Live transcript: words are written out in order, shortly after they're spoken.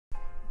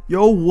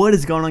Yo, what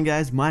is going on,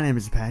 guys? My name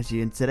is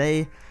Apache, and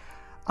today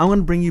I'm going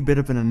to bring you a bit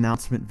of an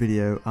announcement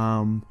video.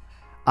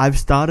 I've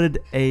started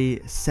a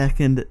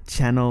second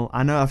channel.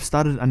 I know I've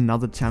started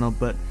another channel,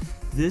 but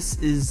this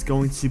is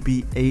going to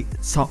be a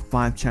top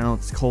 5 channel.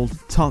 It's called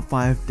Top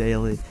 5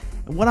 Daily.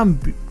 And what I'm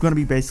going to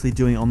be basically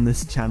doing on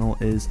this channel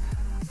is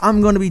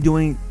I'm going to be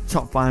doing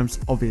top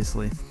 5s,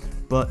 obviously,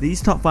 but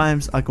these top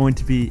 5s are going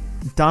to be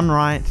done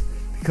right,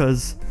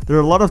 because there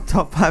are a lot of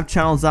top 5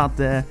 channels out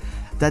there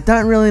that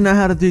don't really know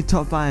how to do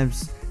top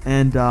 5s,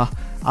 and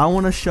I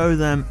want to show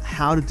them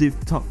how to do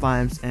top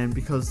 5s. And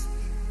because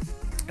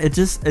it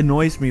just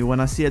annoys me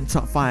when I see a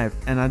top 5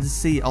 and I just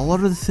see a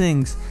lot of the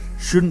things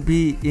shouldn't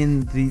be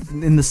in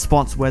the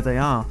spots where they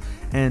are,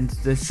 and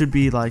they should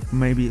be like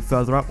maybe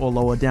further up or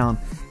lower down.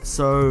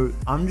 So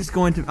I'm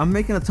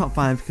making a top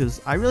 5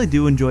 because I really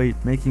do enjoy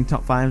making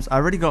top 5s. I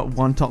already got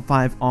one top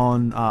 5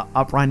 on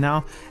up right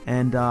now,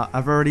 and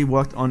I've already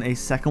worked on a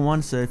second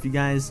one. So if you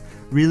guys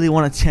really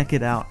want to check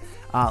it out,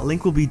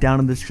 link will be down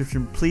in the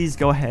description. Please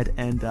go ahead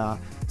and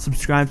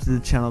subscribe to the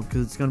channel,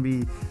 because it's gonna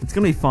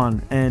be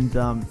fun, and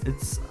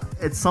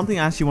it's something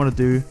I actually want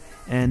to do,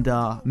 and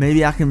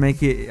maybe I can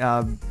make it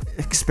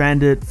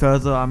expand it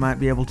further. I might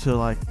be able to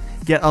like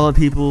get other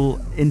people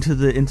into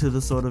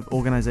the sort of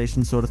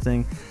organization sort of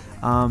thing.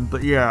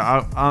 But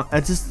yeah,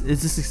 it's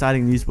just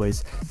exciting news,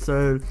 boys.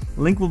 So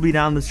link will be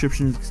down in the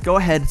description. Just go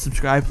ahead,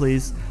 subscribe,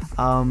 please.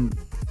 I'm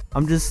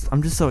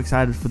just so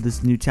excited for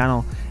this new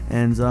channel,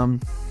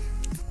 and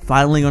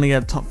finally gonna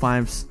get a top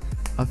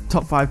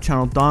 5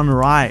 channel done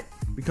right,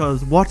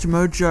 because Watch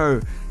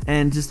Mojo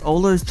and just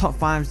all those top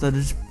 5s that are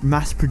just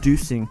mass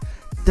producing,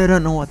 they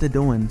don't know what they're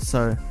doing.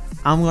 So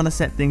I'm gonna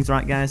set things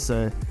right, guys.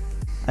 So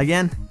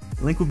again,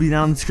 link will be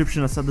down in the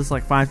description. I said this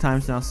like 5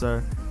 times now.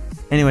 So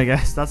anyway,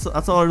 guys, that's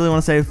all I really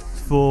want to say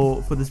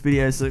for this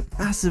video. It's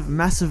a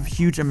massive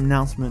huge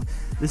announcement.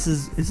 This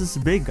is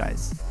big,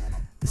 guys.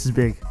 This is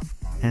big,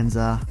 and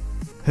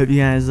hope you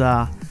guys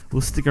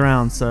will stick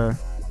around. So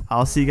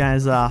I'll see you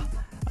guys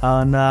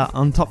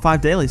on Top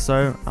 5 Daily.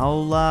 So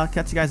I'll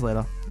catch you guys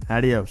later.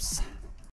 Adios.